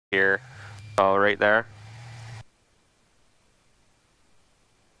here. Oh, right there.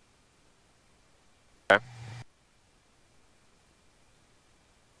 Okay.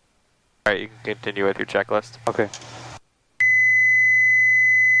 Alright, you can continue with your checklist. Okay.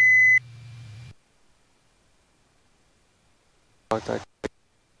 Okay.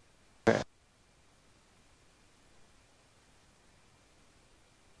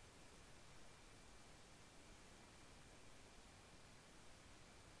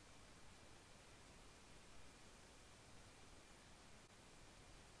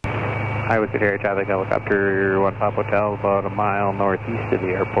 Iowa City Air Traffic Helicopter 1 Pop Hotel, about a mile northeast of the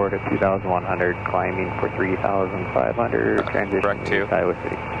airport at 2,100, climbing for 3,500, transition to Iowa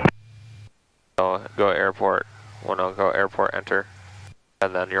City. So go airport, when I'll go airport, enter,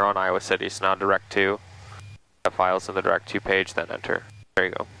 and then you're on Iowa City, so now direct to, the files in the direct to page, then enter. There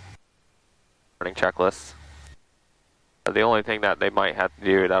you go. Running checklists. The only thing that they might have to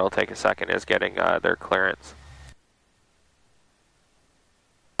do that'll take a second is getting their clearance.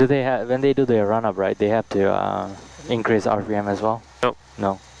 Do they have, when they do their run up, right, they have to increase RPM as well? Nope.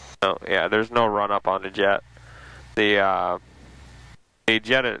 No. No, yeah, there's no run up on the jet. The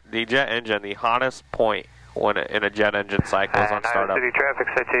jet engine, the hottest point when in a jet engine cycle is on startup. Iowa City traffic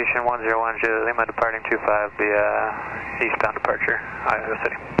citation 101 Juliet Lima departing 25 via eastbound departure, Iowa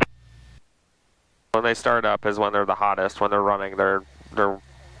City. When they start up is when they're the hottest. When they're running,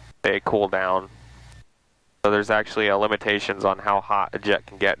 they cool down. So there's actually limitations on how hot a jet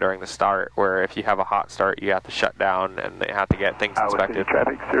can get during the start, where if you have a hot start, you have to shut down and they have to get things inspected. City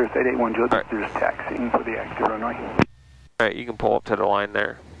traffic, Cirrus 881 Juliet, right. There's taxiing for the active runway. Alright, you can pull up to the line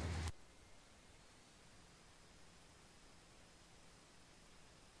there.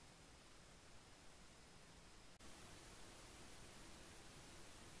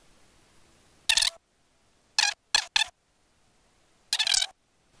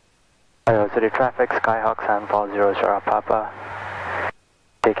 Iowa City traffic, Skyhawk 740 Sierra Papa,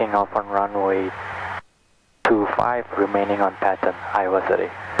 taking off on runway 25, remaining on pattern, Iowa City.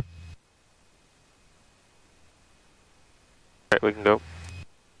 Alright, we can go.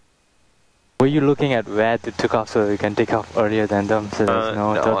 Were you looking at where to take off so you can take off earlier than them, so there's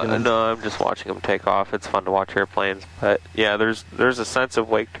no turbulence? No, I'm just watching them take off. It's fun to watch airplanes, but yeah, there's a sense of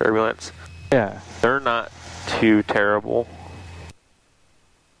wake turbulence. Yeah. They're not too terrible.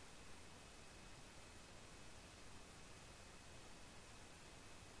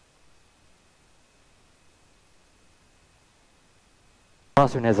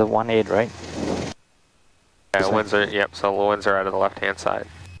 Crosswind is a 1.8, right? Yeah, winds are, yep, so the winds are out of the left-hand side.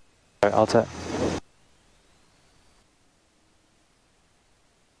 Alright, all set.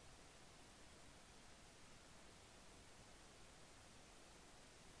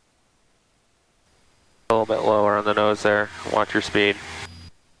 A little bit lower on the nose there. Watch your speed.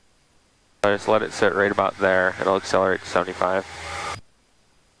 Just let it sit right about there. It'll accelerate to 75.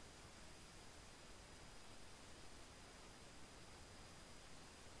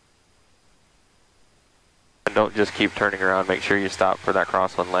 And don't just keep turning around. Make sure you stop for that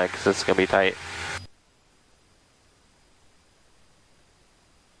crosswind leg, because this is going to be tight.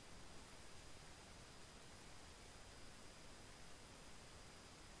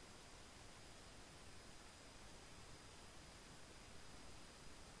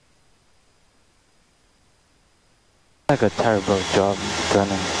 Like a terrible job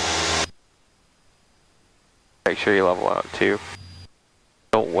turning. Make sure you level out too.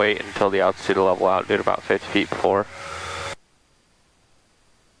 Don't wait until the altitude to level out. Do it about 50 feet before.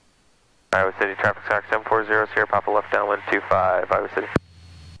 Iowa City traffic stock 740 Sierra Papa left downwind 25 Iowa City.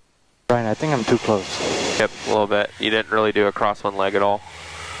 Brian, I think I'm too close. Yep, a little bit. You didn't really do a crosswind leg at all.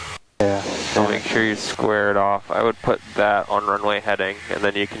 Yeah. So make sure you square it off. I would put that on runway heading, and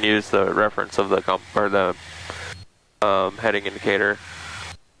then you can use the reference of the heading indicator.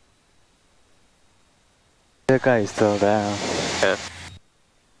 The guy is still there. Yeah.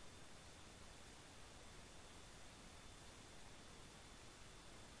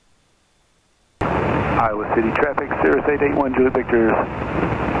 Iowa City traffic, Cirrus 881 Juliet Victor,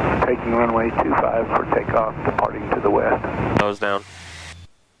 taking runway 25 for takeoff, departing to the west. Nose down.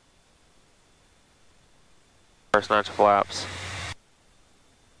 First notch flaps.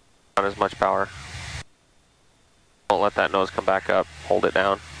 Not as much power. Don't let that nose come back up. Hold it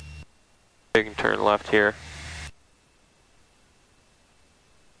down. You can turn left here.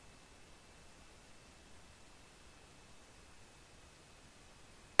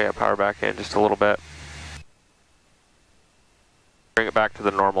 Yeah, power back in just a little bit. Bring it back to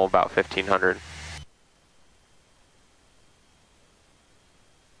the normal, about 1500.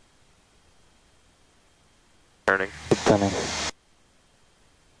 Turning. Keep turning.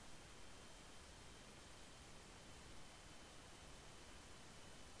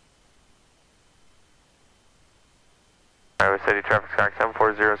 Iowa City, traffic sky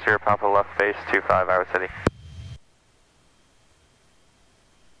 7400, Sierra Papa left base 25, Iowa City.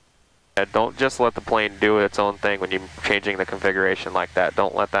 Yeah, don't just let the plane do its own thing when you're changing the configuration like that.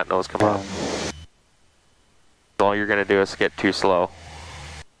 Don't let that nose come up. All you're going to do is get too slow.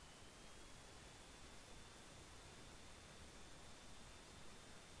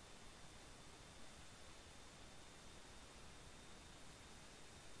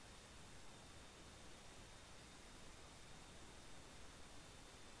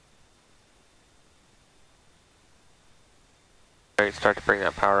 Alright, start to bring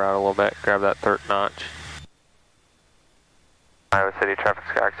that power out a little bit. Grab that third notch. Iowa City, traffic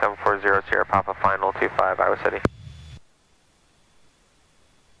sky 740, Sierra Papa final 25, Iowa City.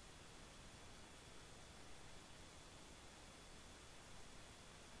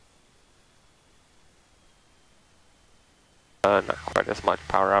 Not quite as much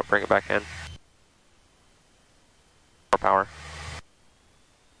power out, bring it back in. More power.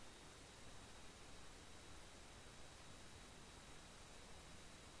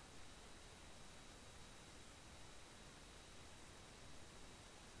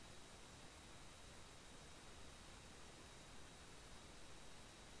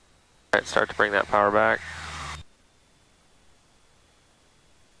 Alright, start to bring that power back.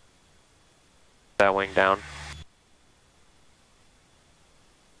 That wing down.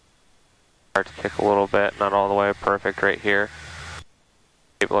 Start to kick a little bit, not all the way perfect right here.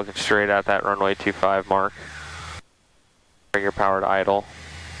 Keep looking straight at that runway 25 mark. Bring your power to idle.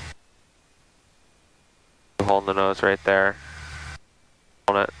 Hold the nose right there.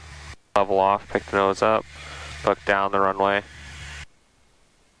 Hold it. Level off, pick the nose up. Look down the runway.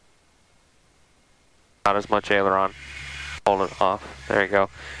 Not as much aileron. Hold it off. There you go.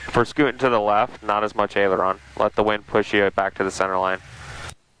 If we're scooting to the left, not as much aileron. Let the wind push you back to the center line.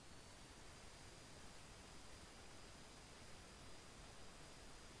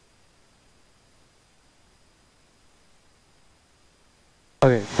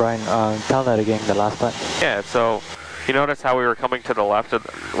 Okay, Brian, tell that again, the last part. Yeah, so you notice how we were coming to the left of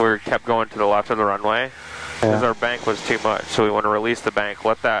we kept going to the left of the runway? Because our bank was too much, so we want to release the bank,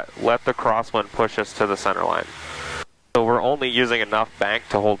 let the crosswind push us to the center line. So we're only using enough bank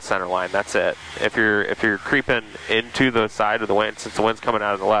to hold center line, that's it. If you're creeping into the side of the wind, since the wind's coming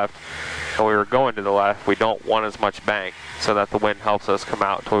out of the left, and we were going to the left, we don't want as much bank so that the wind helps us come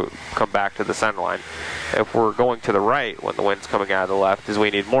back to the center line. If we're going to the right when the wind's coming out of the left, is we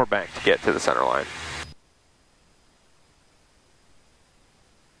need more bank to get to the center line.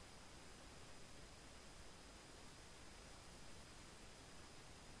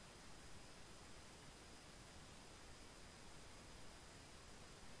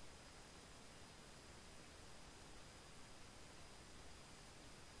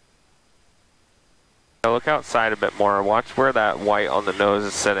 Now look outside a bit more. Watch where that white on the nose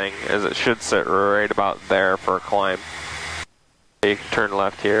is sitting, as it should sit right about there for a climb. You can turn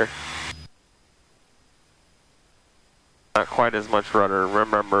left here. Not quite as much rudder.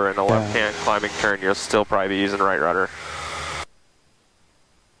 Remember, in a left-hand climbing turn, you'll still probably be using right rudder.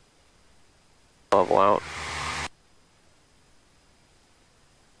 Level out.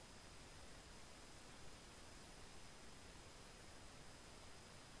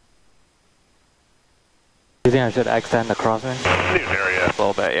 Do you think I should extend the crosswind? Newton area. A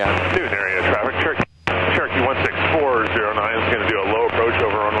little bit, yeah. Newton area traffic. Cherokee 16409 is going to do a low approach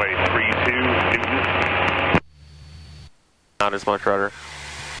over runway 32 Newton. Not as much rudder.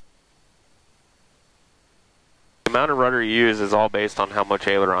 The amount of rudder you use is all based on how much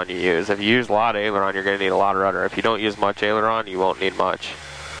aileron you use. If you use a lot of aileron, you're going to need a lot of rudder. If you don't use much aileron, you won't need much.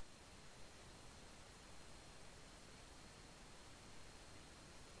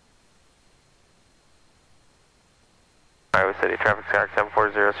 Iowa City, traffic sky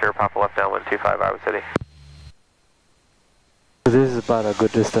 740, Sierra Papa left downwind 25, Iowa City. So this is about a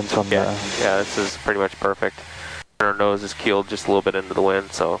good distance from the... Yeah, this is pretty much perfect. And our nose is keeled just a little bit into the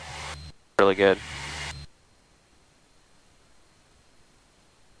wind, so really good.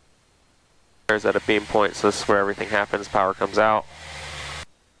 There's at a beam point, so this is where everything happens. Power comes out.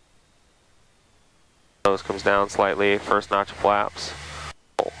 Nose comes down slightly, first notch of flaps.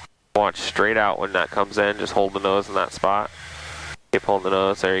 Watch straight out when that comes in, just hold the nose in that spot. Keep holding the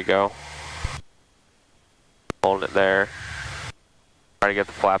nose, there you go. Holding it there. Try to get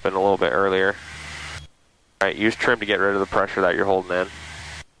the flap in a little bit earlier. Alright, use trim to get rid of the pressure that you're holding in. A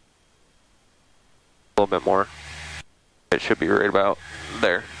little bit more. It should be right about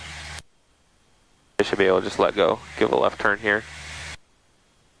there. It should be able to just let go. Give a left turn here.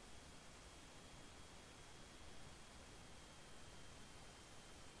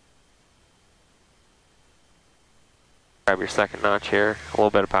 Grab your second notch here, a little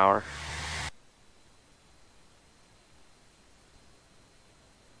bit of power.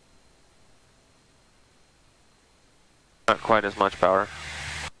 Not quite as much power.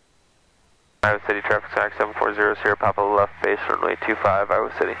 Iowa City traffic stack 740 Sierra Papa left base runway 25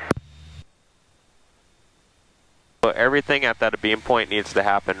 Iowa City. But everything at that beam point needs to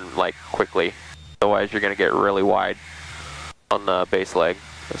happen like quickly, otherwise you're going to get really wide on the base leg.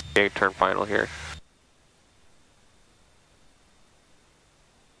 Let's take turn final here.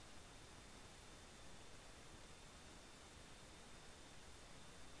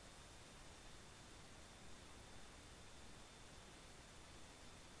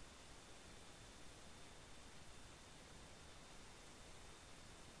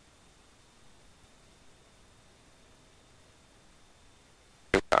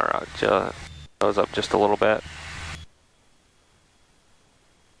 Goes up just a little bit.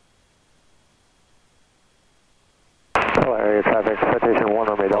 Area traffic, citation 1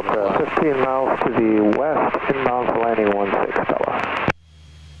 runway Delta, 15 miles to the west, inbound for landing 16 Stella.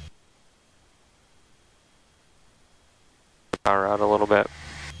 Power out a little bit.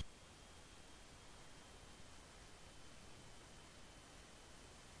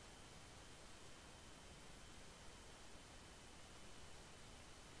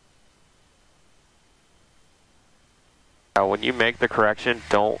 Now, when you make the correction,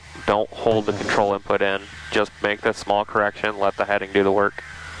 don't hold the control input in. Just make the small correction, let the heading do the work.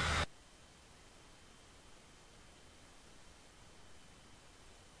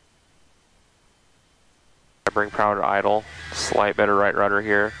 I bring power to idle, slight bit of right rudder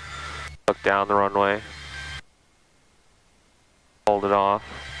here. Look down the runway. Hold it off.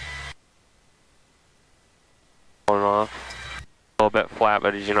 Hold it off. A little bit flat,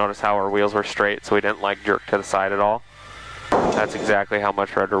 but did you notice how our wheels were straight, so we didn't like jerk to the side at all? That's exactly how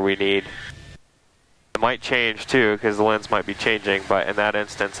much rudder we need. It might change too, because the winds might be changing, but in that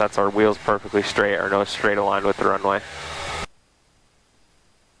instance, that's our wheels perfectly straight, or no straight aligned with the runway.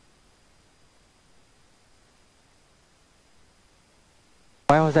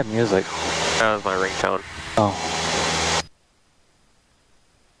 Why was that music? That was my ringtone. Oh.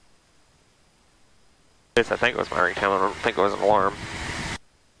 I think it was my ringtone, I don't think it was an alarm.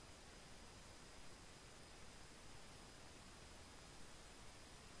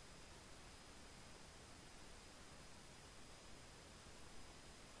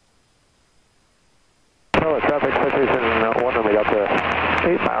 Traffic citation 1 runway Delta,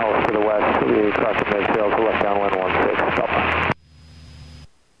 8 miles to the west, we cross the midfield to left downwind 16 Stella.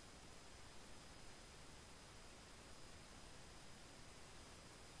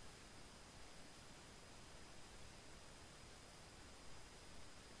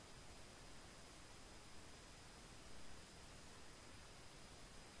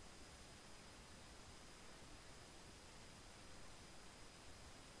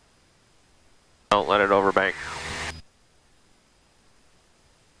 Don't let it overbank.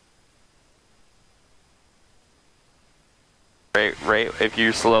 Right, if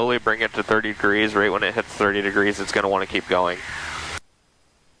you slowly bring it to 30 degrees, right when it hits 30 degrees, it's going to want to keep going.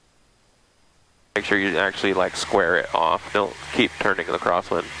 Make sure you actually like square it off. Don't keep turning the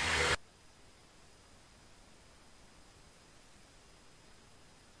crosswind.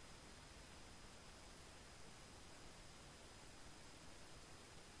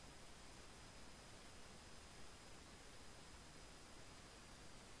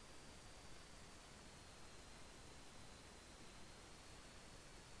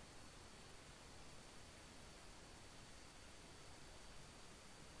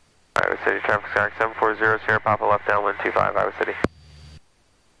 Iowa City traffic stack 740 Sierra Papa left downwind 25 Iowa City.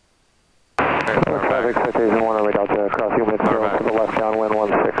 Traffic citation 1 runway Delta, crossing midfield to the left downwind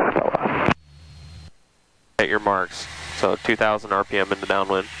 16 Stella. Hit your marks. So 2,000 RPM in the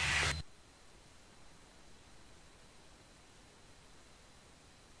downwind.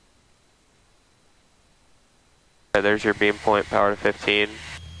 Okay, there's your beam point, power to 15.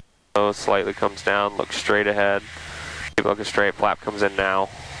 Nose slightly comes down, look straight ahead. Keep looking straight, flap comes in now.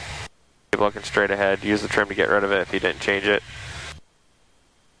 Keep looking straight ahead, use the trim to get rid of it if you didn't change it.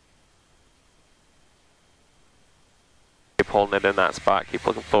 Keep holding it in that spot, keep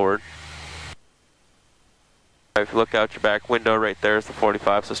looking forward. If you look out your back window, right there is the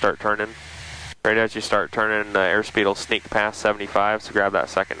 45, so start turning. Right as you start turning, the airspeed will sneak past 75, so grab that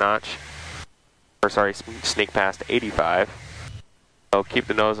second notch. Or sorry, sneak past 85. So keep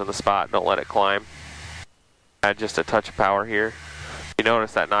the nose on the spot, don't let it climb. Add just a touch of power here. You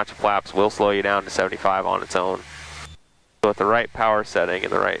notice that notch of flaps will slow you down to 75 on its own. So with the right power setting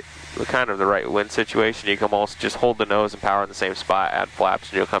and the right wind situation, you can almost just hold the nose and power in the same spot, add flaps,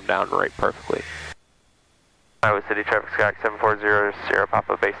 and you'll come down right perfectly. Iowa City, traffic sky 740, Sierra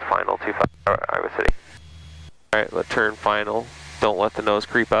Papa, base to final, 25, Iowa City. Alright, let's turn final. Don't let the nose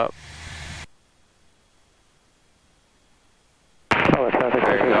creep up. Oh, traffic.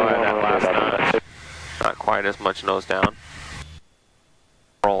 There you go, at that last notch. Not quite as much nose down.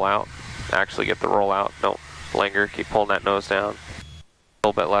 Roll out. Actually get the roll out. Don't linger, keep pulling that nose down. A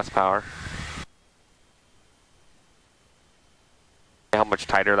little bit less power. See how much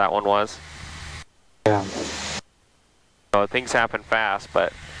tighter that one was? Yeah. So things happen fast,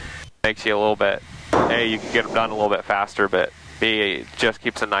 but makes you a little bit, A, you can get them done a little bit faster, but B, it just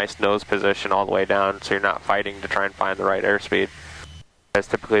keeps a nice nose position all the way down so you're not fighting to try and find the right airspeed. Because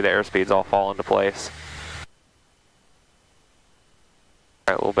typically the airspeeds all fall into place.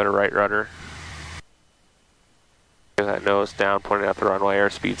 Alright, a little bit of right rudder. Get that nose down, pointing out the runway,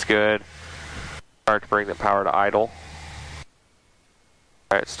 airspeed's good. Start to bring the power to idle.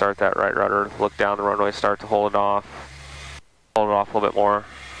 Alright, start that right rudder, look down the runway, start to hold it off. Hold it off a little bit more,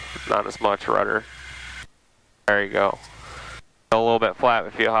 not as much rudder. There you go. A little bit flat,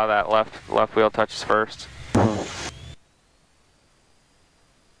 but feel how that left wheel touches first.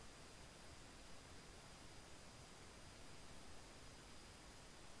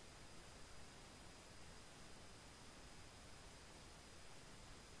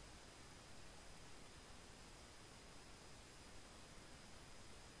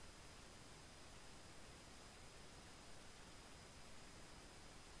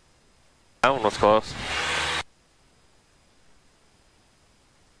 That one was close.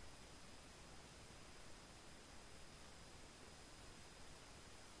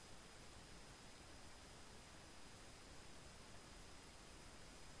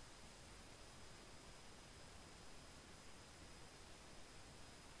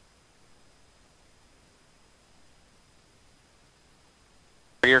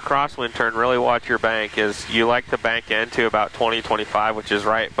 For your crosswind turn, really watch your bank. Is you like to bank into about 20-25, which is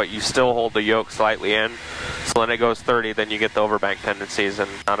right, but you still hold the yoke slightly in. So when it goes 30, then you get the overbank tendencies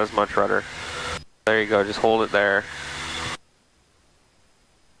and not as much rudder. There you go, just hold it there.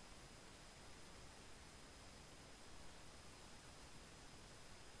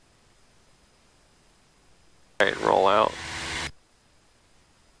 Alright, and roll out.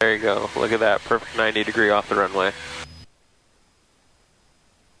 There you go, look at that, perfect 90-degree off the runway.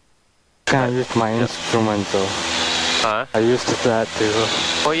 Can I use my instrument though? Huh? I used that too.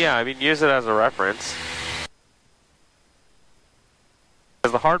 Well, yeah, I mean, use it as a reference.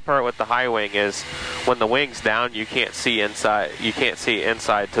 Because the hard part with the high wing is when the wing's down, you can't see inside. You can't see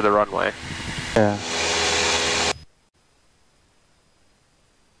inside to the runway. Yeah.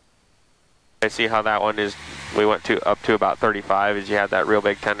 I see how that one is. We went to up to about 35. Is you had that real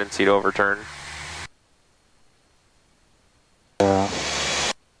big tendency to overturn. Yeah.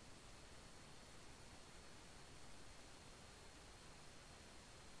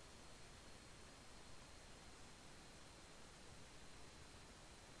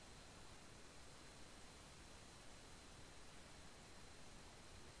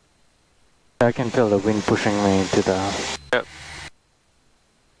 I can feel the wind pushing me to the... Yep.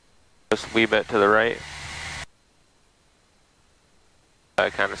 Just a wee bit to the right.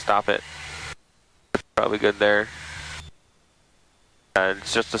 Kind of stop it. Probably good there. And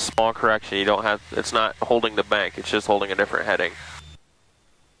it's just a small correction. You don't have. It's not holding the bank. It's just holding a different heading.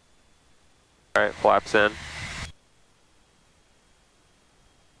 All right, flaps in.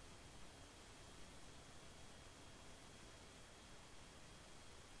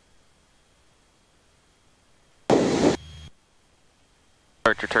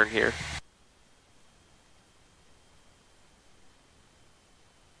 Start your turn here.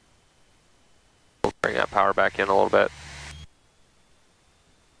 We'll bring that power back in a little bit.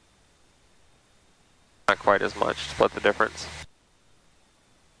 Not quite as much, split the difference.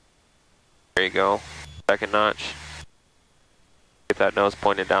 There you go. Second notch. Get that nose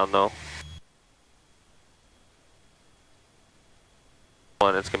pointed down though.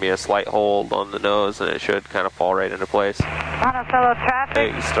 One, it's going to be a slight hold on the nose and it should kind of fall right into place. Monticello traffic.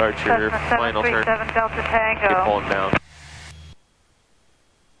 Okay, you start your final turn. Delta Tango. Keep pulling down.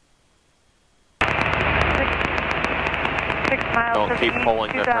 6 miles Don't to keep the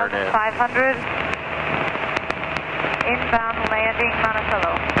pulling the turn in. 2,500. Inbound landing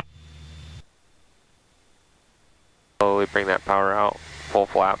Monticello. Slowly bring that power out. Full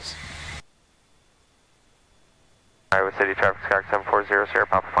flaps. Iowa City traffic sky 740, Sierra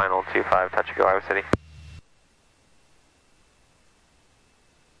Papa final 25, touch and go Iowa City.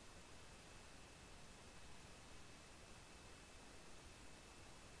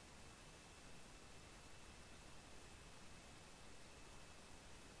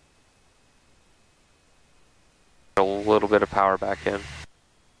 a little bit of power back in.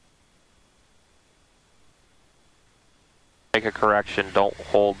 Make a correction, don't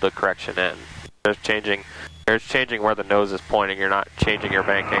hold the correction in. There's changing where the nose is pointing, you're not changing your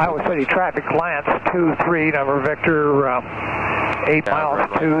banking. Iowa City traffic, Lance 23, number Victor, 8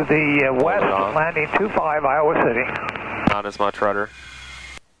 miles to the west, landing 25, Iowa City. Not as much rudder.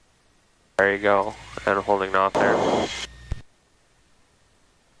 There you go, and holding off there.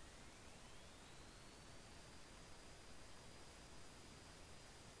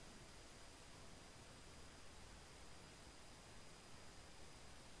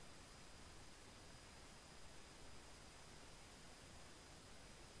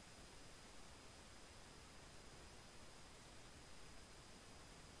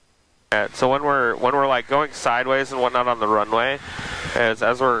 So when we're like going sideways and whatnot on the runway, as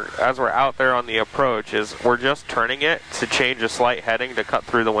we're out there on the approach, we're just turning it to change a slight heading to cut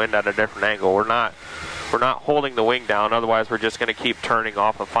through the wind at a different angle. We're not holding the wing down, otherwise we're just going to keep turning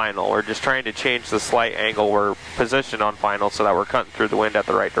off of final. We're just trying to change the slight angle we're positioned on final so that we're cutting through the wind at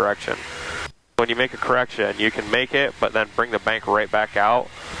the right direction. When you make a correction, you can make it, but then bring the bank right back out.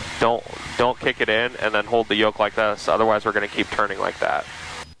 Don't kick it in and then hold the yoke like this, otherwise we're going to keep turning like that.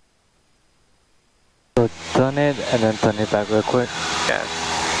 So turn it and then turn it back real quick. Yeah.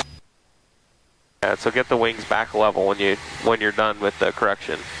 Yeah. So get the wings back level when you're done with the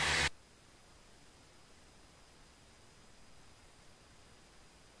correction.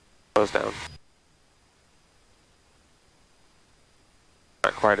 Close down.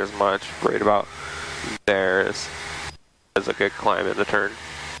 Not quite as much. Right about there is a good climb in the turn.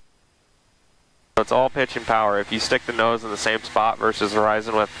 So it's all pitch and power. If you stick the nose in the same spot versus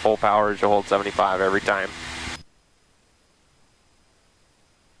horizon with full power, you'll hold 75 every time.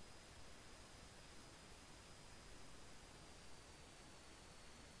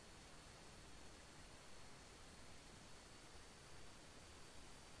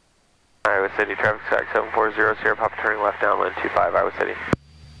 Iowa City, traffic stack 740, Sierra Papa turning left downwind 25, Iowa City.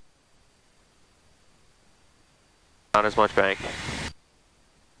 Not as much bank.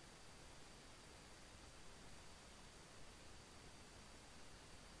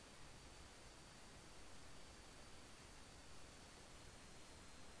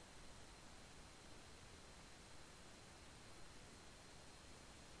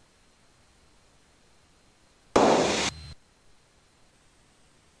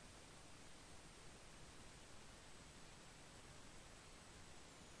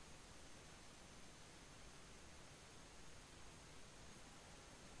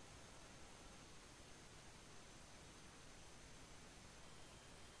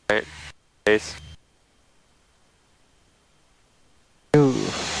 Right, base.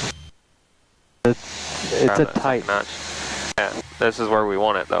 It's a tight notch. Yeah, this is where we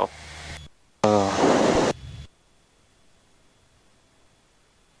want it though.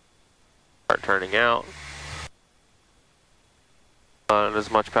 Start turning out. Not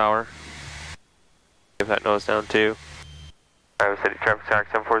as much power. Give that nose down too. Iowa City traffic stack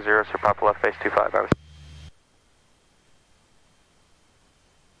 740, Sir Papa left base 25, Iowa City.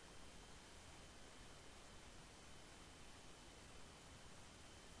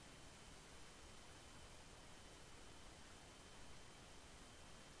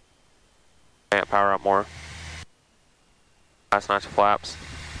 Can't power up more. Last notch of flaps.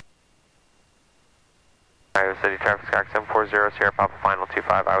 Iowa City traffic stack 740, Sierra Papa final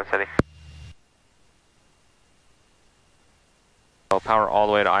 25, Iowa City. So power all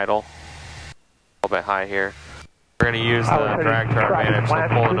the way to idle. A little bit high here. We're going to use the drag to our advantage, so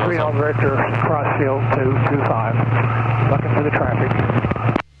pull the nose up. Victor, crossfield 225. Looking for the traffic.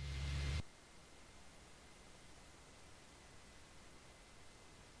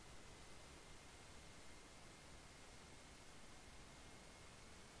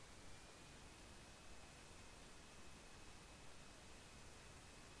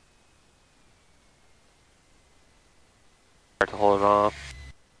 Start to hold it off.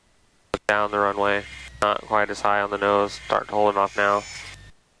 Look down the runway. Not quite as high on the nose. Start to hold it off now.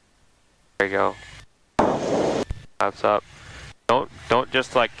 There you go. Flaps up. Don't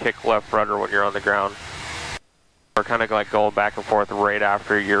just like kick left rudder when you're on the ground. We're kind of like going back and forth right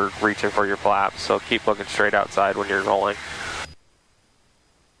after you're reaching for your flaps. So keep looking straight outside when you're rolling.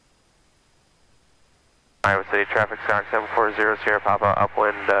 Iowa City traffic stack 740, Sierra Papa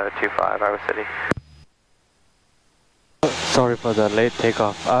upwind 25, Iowa City. Sorry for the late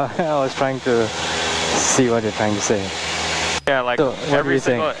takeoff. I was trying to see what you're trying to say. Yeah, like so every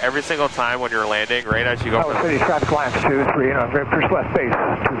single time when you're landing, right as you go from City traffic Lance 23 on Victor's left base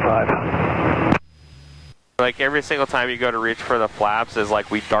 25. Like every single time you go to reach for the flaps is like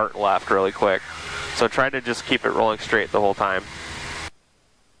we dart left really quick. So try to just keep it rolling straight the whole time.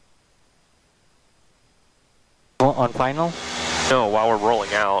 On final? No, while we're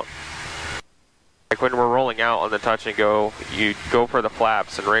rolling out. Like when we're rolling out on the touch and go, you go for the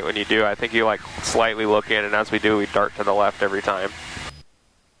flaps, and right when you do, I think you like slightly look in, and as we do, we dart to the left every time.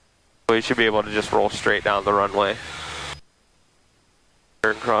 So you should be able to just roll straight down the runway.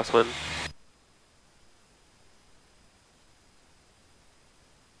 Turn crosswind.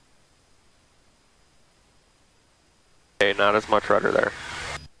 Okay, not as much rudder there.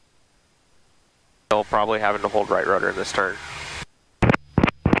 Still probably having to hold right rudder in this turn.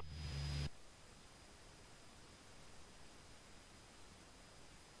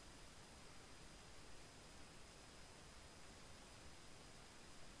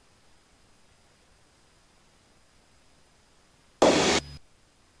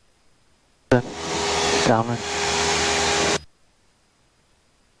 Downwind.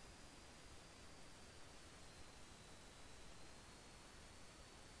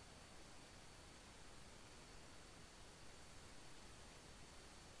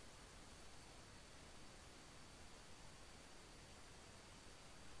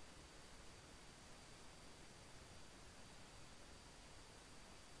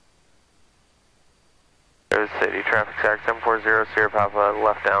 City, traffic stack 740, Sierra Papa,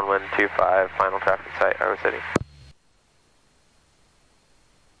 left downwind 25, final traffic sight, Iowa City.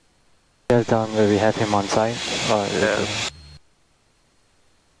 Guys down where we have him on site? Or yeah.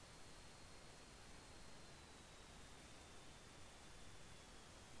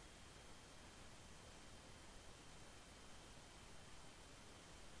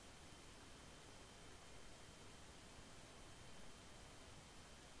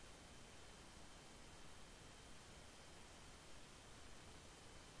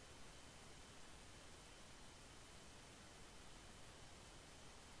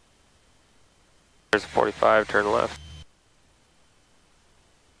 There's a 45, turn left.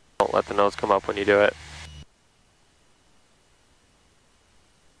 Don't let the nose come up when you do it.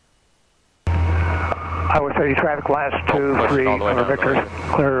 Iowa City traffic last 2-3 for Victor,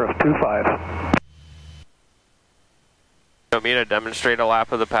 clear of 25. You want me to demonstrate a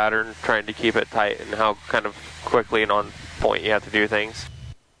lap of the pattern, trying to keep it tight and how kind of quickly and on point you have to do things?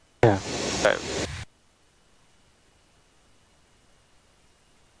 Yeah. Okay.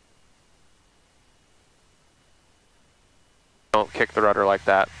 Don't kick the rudder like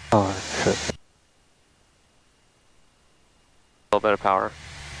that. Oh, shit. A little bit of power.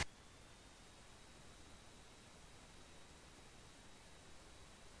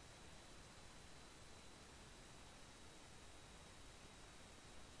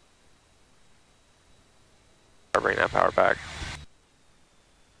 Bring that power back.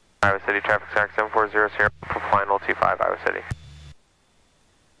 Iowa City traffic stack 740 Sierra for final 25 Iowa City.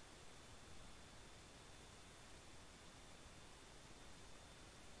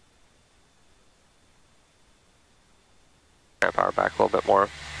 Power back a little bit more.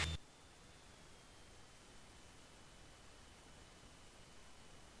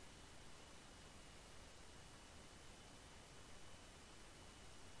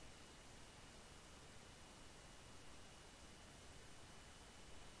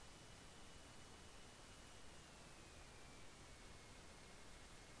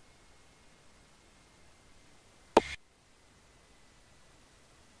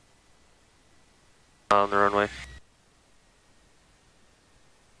 On the runway.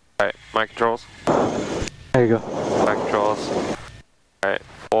 Alright, mic controls. There you go. Mic controls. Alright,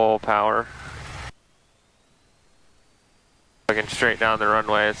 full power. Looking straight down the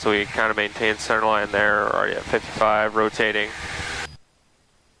runway, so we kind of maintain center line there. We're already at 55, rotating.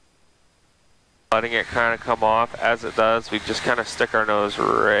 Letting it kind of come off. As it does, we just kind of stick our nose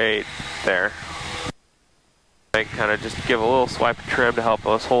right there. And kind of just give a little swipe of trim to help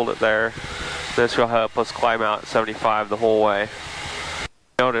us hold it there. This will help us climb out at 75 the whole way.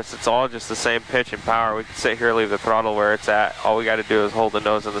 Notice it's all just the same pitch and power. We can sit here, leave the throttle where it's at. All we got to do is hold the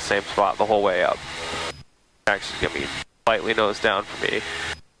nose in the same spot the whole way up. Actually gonna be slightly nose down for me.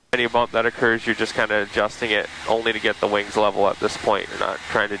 Any bump that occurs, you're just kind of adjusting it only to get the wings level at this point. You're not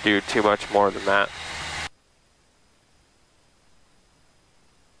trying to do too much more than that.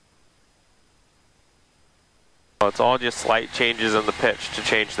 So it's all just slight changes in the pitch to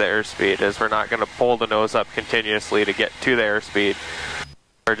change the airspeed, as we're not going to pull the nose up continuously to get to the airspeed.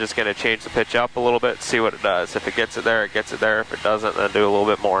 We're just going to change the pitch up a little bit, see what it does. If it gets it there, it gets it there. If it doesn't, then do a little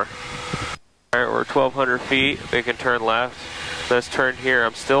bit more. Alright, we're 1,200 feet. We can turn left. This turn here,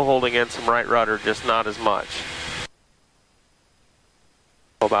 I'm still holding in some right rudder, just not as much.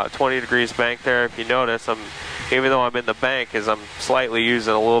 About 20 degrees bank there. If you notice, even though I'm in the bank, I'm slightly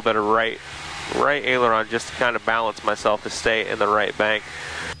using a little bit of right right aileron just to kind of balance myself to stay in the right bank.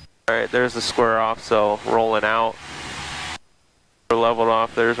 Alright, there's the square off, so rolling out. We're leveled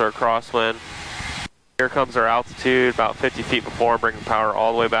off, there's our crosswind. Here comes our altitude, about 50 feet before, bringing power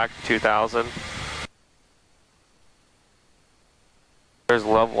all the way back to 2,000. There's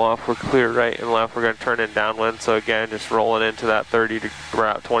level off, we're clear right and left, we're going to turn in downwind, so again, just rolling into that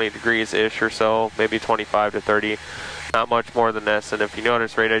 20 degrees-ish or so, maybe 25 to 30. Not much more than this, and if you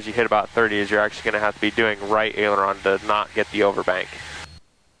notice, right as you hit about 30 is you're actually going to have to be doing right aileron to not get the overbank.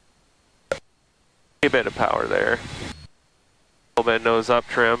 A bit of power there. A little bit nose up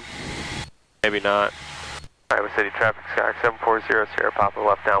trim. Maybe not. Iowa City traffic, Sky 740 Sierra Papa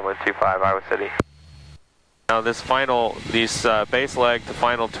left downwind 25 Iowa City. Now this base leg to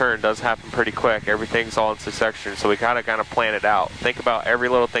final turn does happen pretty quick. Everything's all in succession, so we gotta kind of plan it out. Think about every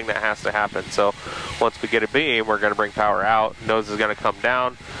little thing that has to happen. So once we get a beam, we're gonna bring power out. Nose is gonna come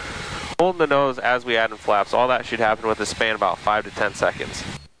down. Holding the nose as we add in flaps. All that should happen with a span about 5 to 10 seconds.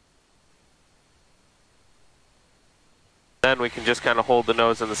 Then we can just kind of hold the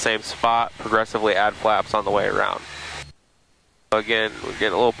nose in the same spot, progressively add flaps on the way around. Again, we're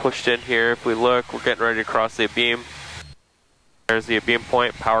getting a little pushed in here. If we look, we're getting ready to cross the beam. There's the beam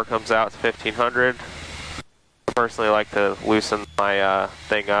point, power comes out to 1500. I personally like to loosen my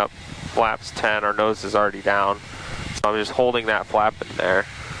thing up. Flaps 10, our nose is already down. So I'm just holding that flap in there.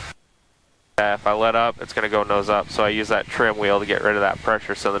 If I let up, it's going to go nose up. So I use that trim wheel to get rid of that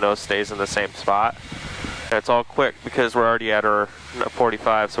pressure so the nose stays in the same spot. And it's all quick because we're already at our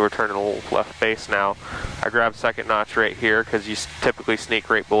 45, so we're turning a little left base now. I grab second notch right here because you typically sneak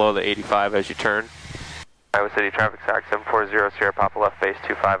right below the 85 as you turn. Iowa City traffic, Sky 740 Sierra Papa left base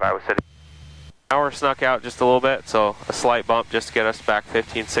 25 Iowa City. Now we're snuck out just a little bit, so a slight bump just to get us back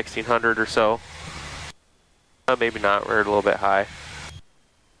 1600 or so. Maybe not, we're a little bit high.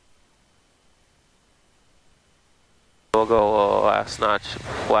 We'll go last notch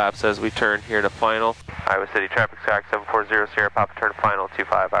flaps as we turn here to final. Iowa City traffic, Sky 740 Sierra Papa turn final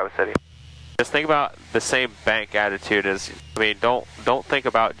 25 Iowa City. Just think about the same bank attitude as, I mean, don't think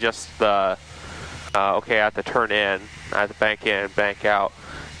about just the, okay, I have to turn in, I have to bank in, bank out.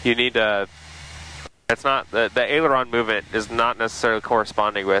 You need to, it's not, the aileron movement is not necessarily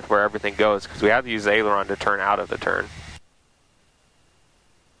corresponding with where everything goes because we have to use the aileron to turn out of the turn.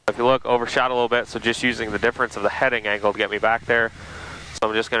 If you look, overshot a little bit, so just using the difference of the heading angle to get me back there. So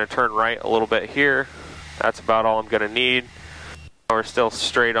I'm just going to turn right a little bit here. That's about all I'm going to need. We're still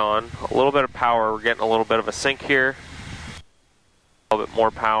straight on. A little bit of power. We're getting a little bit of a sink here. A little bit more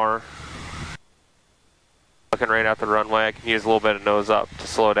power. Looking right at the runway. I can use a little bit of nose up to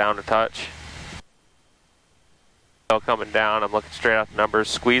slow down a touch. Still coming down. I'm looking straight at the numbers.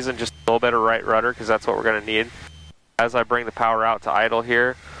 Squeezing just a little bit of right rudder because that's what we're going to need. As I bring the power out to idle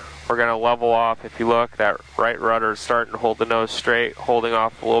here, we're going to level off. If you look, that right rudder is starting to hold the nose straight, holding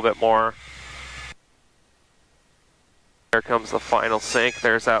off a little bit more. There comes the final sink.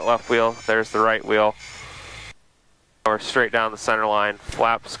 There's that left wheel. There's the right wheel. We're straight down the center line.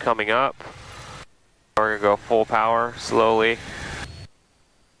 Flaps coming up. We're going to go full power, slowly.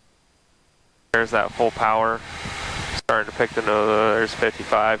 There's that full power. Starting to pick the nose. There's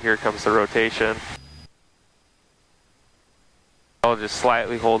 55. Here comes the rotation. I'll just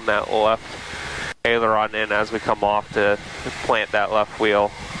slightly holding that left aileron in as we come off to plant that left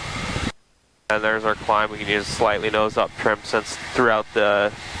wheel. And there's our climb. We can use slightly nose up trim since throughout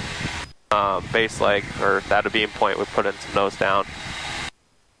the base leg, or that beam point, we put in some nose down.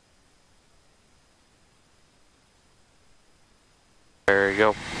 There you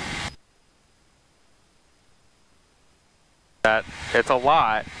go. It's a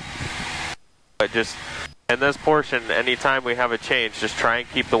lot, but just in this portion, anytime we have a change, just try and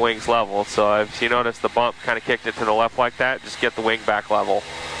keep the wings level. So if you notice the bump kind of kicked it to the left like that, just get the wing back level.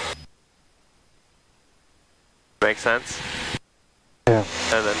 Make sense? Yeah.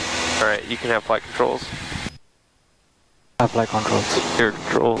 And then, alright, you can have flight controls. Flight controls. Your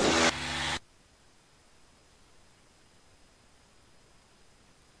controls.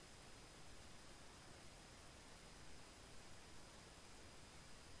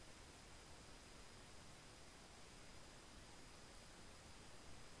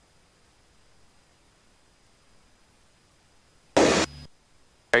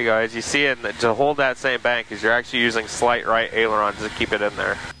 There you go, as you see it, to hold that same bank is you're actually using slight right ailerons to keep it in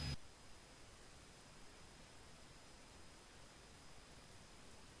there.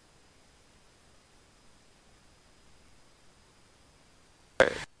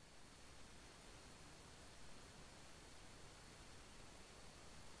 Okay.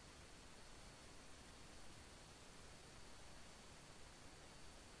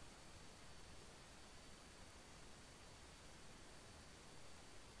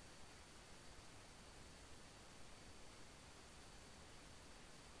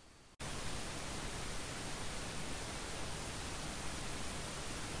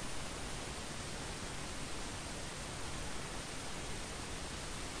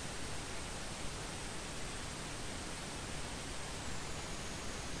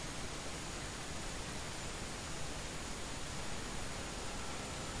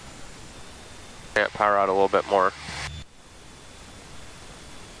 Yeah, power out a little bit more.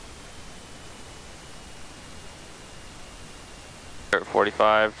 Start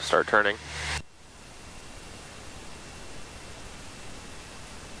 45, start turning.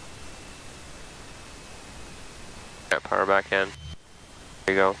 Yeah, power back in.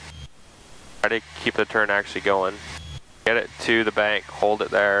 There you go. Try to keep the turn actually going. Get it to the bank, hold it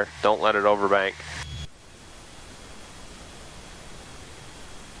there, don't let it overbank.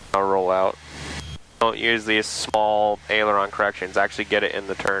 I'll roll out. Don't use these small aileron corrections, actually get it in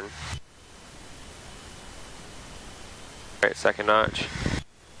the turn. Alright, second notch.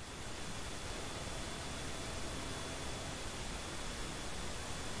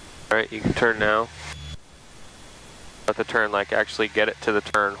 Alright, you can turn now. Let the turn, like, actually get it to the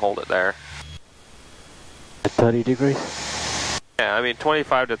turn, hold it there. At 30 degrees? Yeah, I mean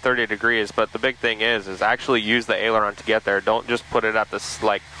 25 to 30 degrees, but the big thing is actually use the aileron to get there. Don't just put it at this,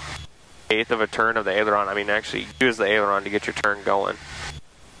 like, eighth of a turn of the aileron. I mean, actually use the aileron to get your turn going.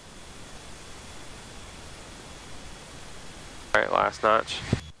 Alright, last notch.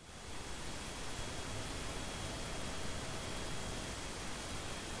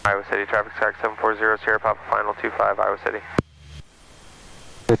 Iowa City, traffic stack 740, Sierra Papa, final 25, Iowa City.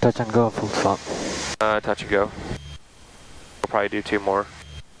 Okay, touch and go, full stop. Touch and go. We'll probably do 2 more.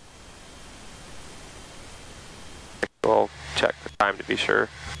 We'll check the time to be sure.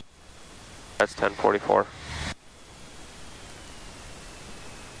 That's 10:44.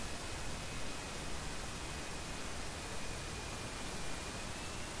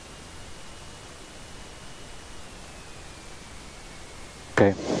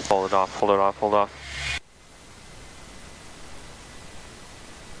 Okay. Hold it off, hold it off, hold off.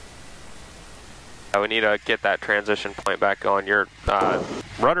 We need to get that transition point back going. Your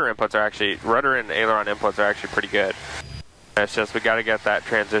rudder inputs are actually, rudder and aileron inputs are actually pretty good. It's just we got to get that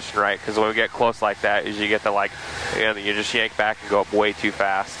transition right, because when we get close like that, is you get the, like, you know, you just yank back and go up way too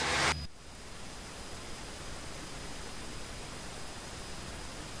fast.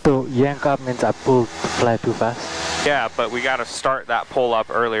 So yank up means I pull to fly too fast? Yeah, but we got to start that pull up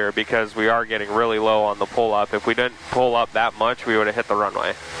earlier because we are getting really low on the pull up. If we didn't pull up that much, we would have hit the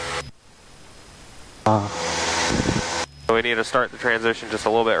runway. So we need to start the transition just a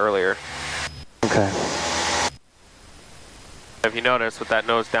little bit earlier. Okay. If you notice with that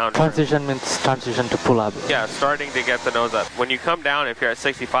nose down transition means transition to pull up. Yeah, starting to get the nose up. When you come down, if you're at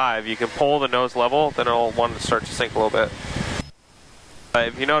 65, you can pull the nose level, then it'll want to start to sink a little bit. But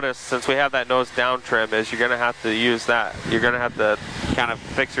if you notice, since we have that nose down trim, is you're going to have to use that. You're going to have to kind of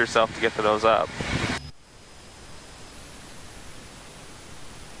fix yourself to get the nose up.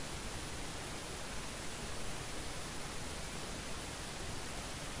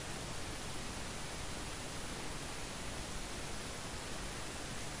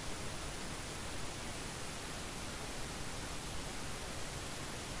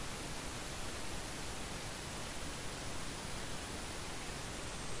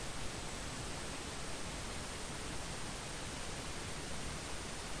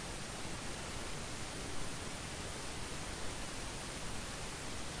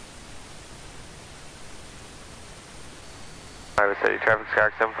 Iowa City, traffic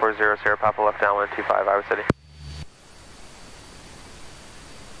stack 740, Sierra Papa, left downwind 25, Iowa City.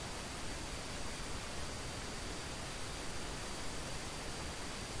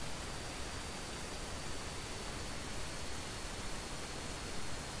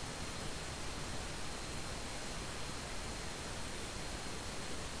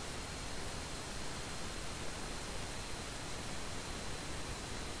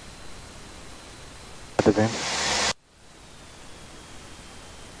 The beam.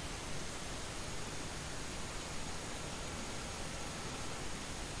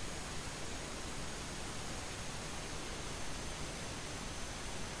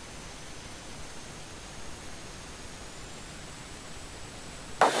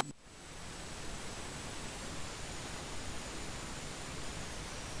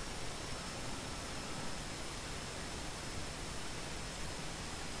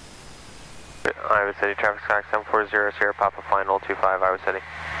 Iowa City, traffic stack 740, Sierra Papa, final 25, Iowa City.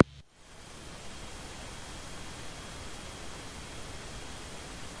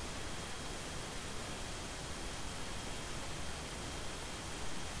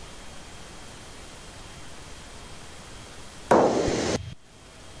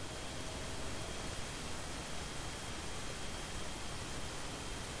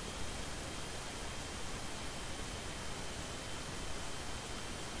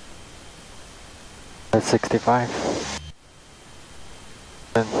 That's 65.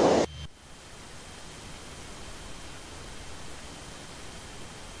 Then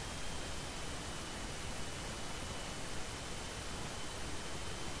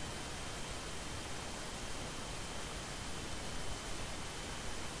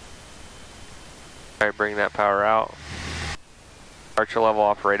Alright, bring that power out. Start your level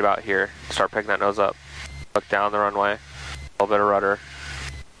off right about here. Start picking that nose up. Look down the runway. A little bit of rudder.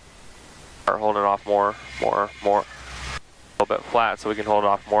 Start holding it off more. A little bit flat so we can hold it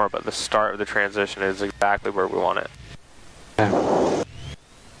off more, but the start of the transition is exactly where we want it.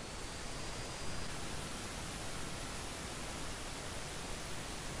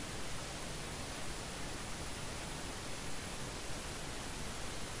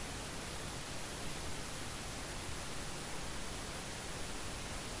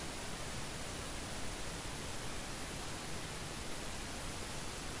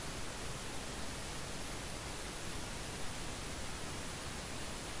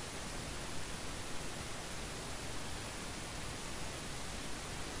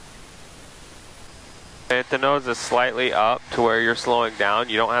 If the nose is slightly up to where you're slowing down,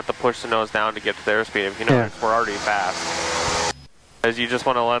 you don't have to push the nose down to get to the airspeed. If you notice, we're already fast. As you just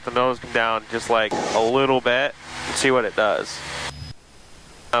want to let the nose come down just like a little bit and see what it does.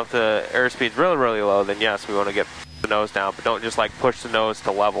 Now if the airspeed's really, really low, then yes, we want to get the nose down, but don't just like push the nose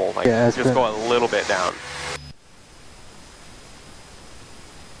to level. Like just go a little bit down.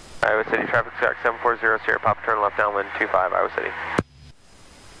 Iowa City, traffic Sky 740, Sierra Papa, turn left downwind 25, Iowa City.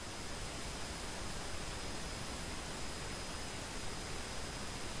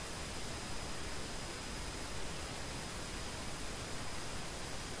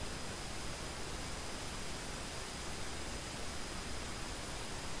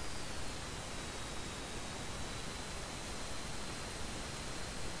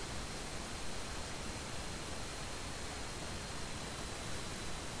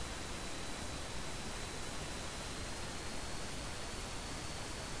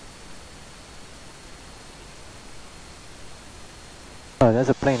 Oh, there's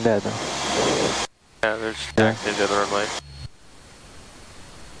a plane there though. Yeah, they're stacked into the runway.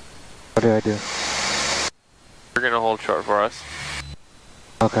 What do I do? They're gonna hold short for us.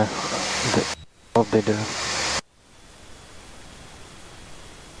 Okay. Hope they do.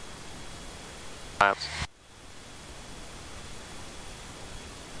 Laps.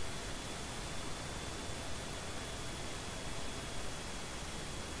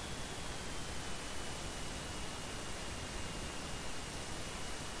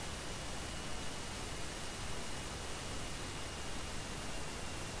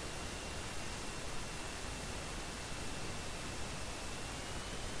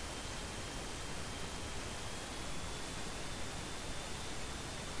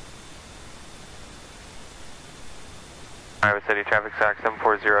 Iowa City, traffic Sky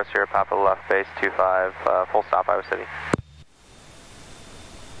 740, Sierra Papa, left base 25, full stop, Iowa City.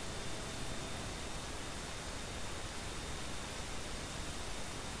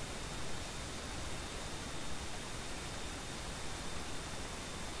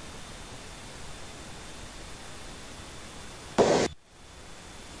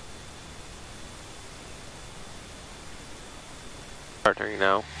 Start turning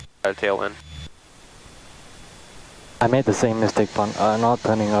now. Got a tailwind. I made the same mistake on not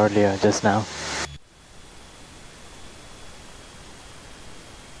turning earlier just now.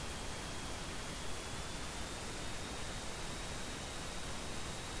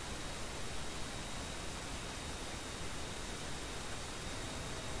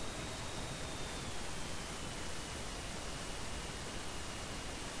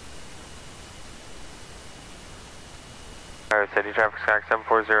 Iowa City, traffic Sky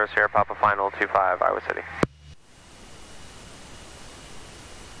 740, Sierra Papa, final 25, Iowa City.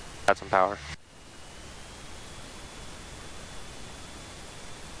 Got some power.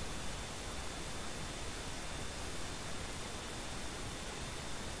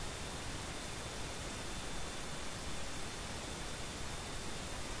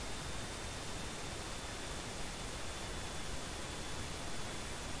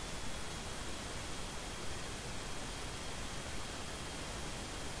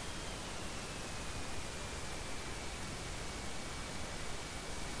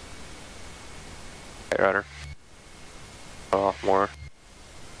 Okay, rudder. Off more.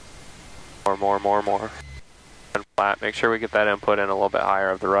 More. And flat. Make sure we get that input in a little bit higher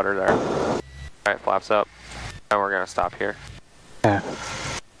of the rudder there. Alright, flaps up. And we're gonna stop here. Yeah.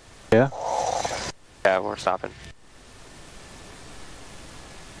 Yeah? Yeah, we're stopping.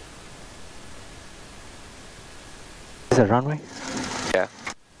 Is it runway? Yeah.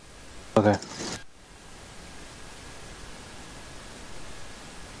 Okay.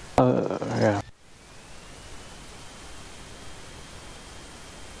 Yeah.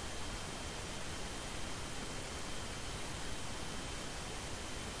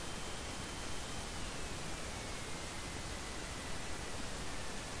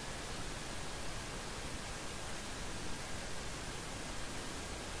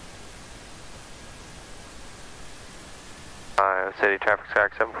 Iowa City, traffic Sky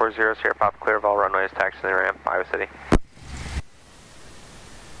 740, Sierra Papa, clear of all runways, taxi to the ramp, Iowa City.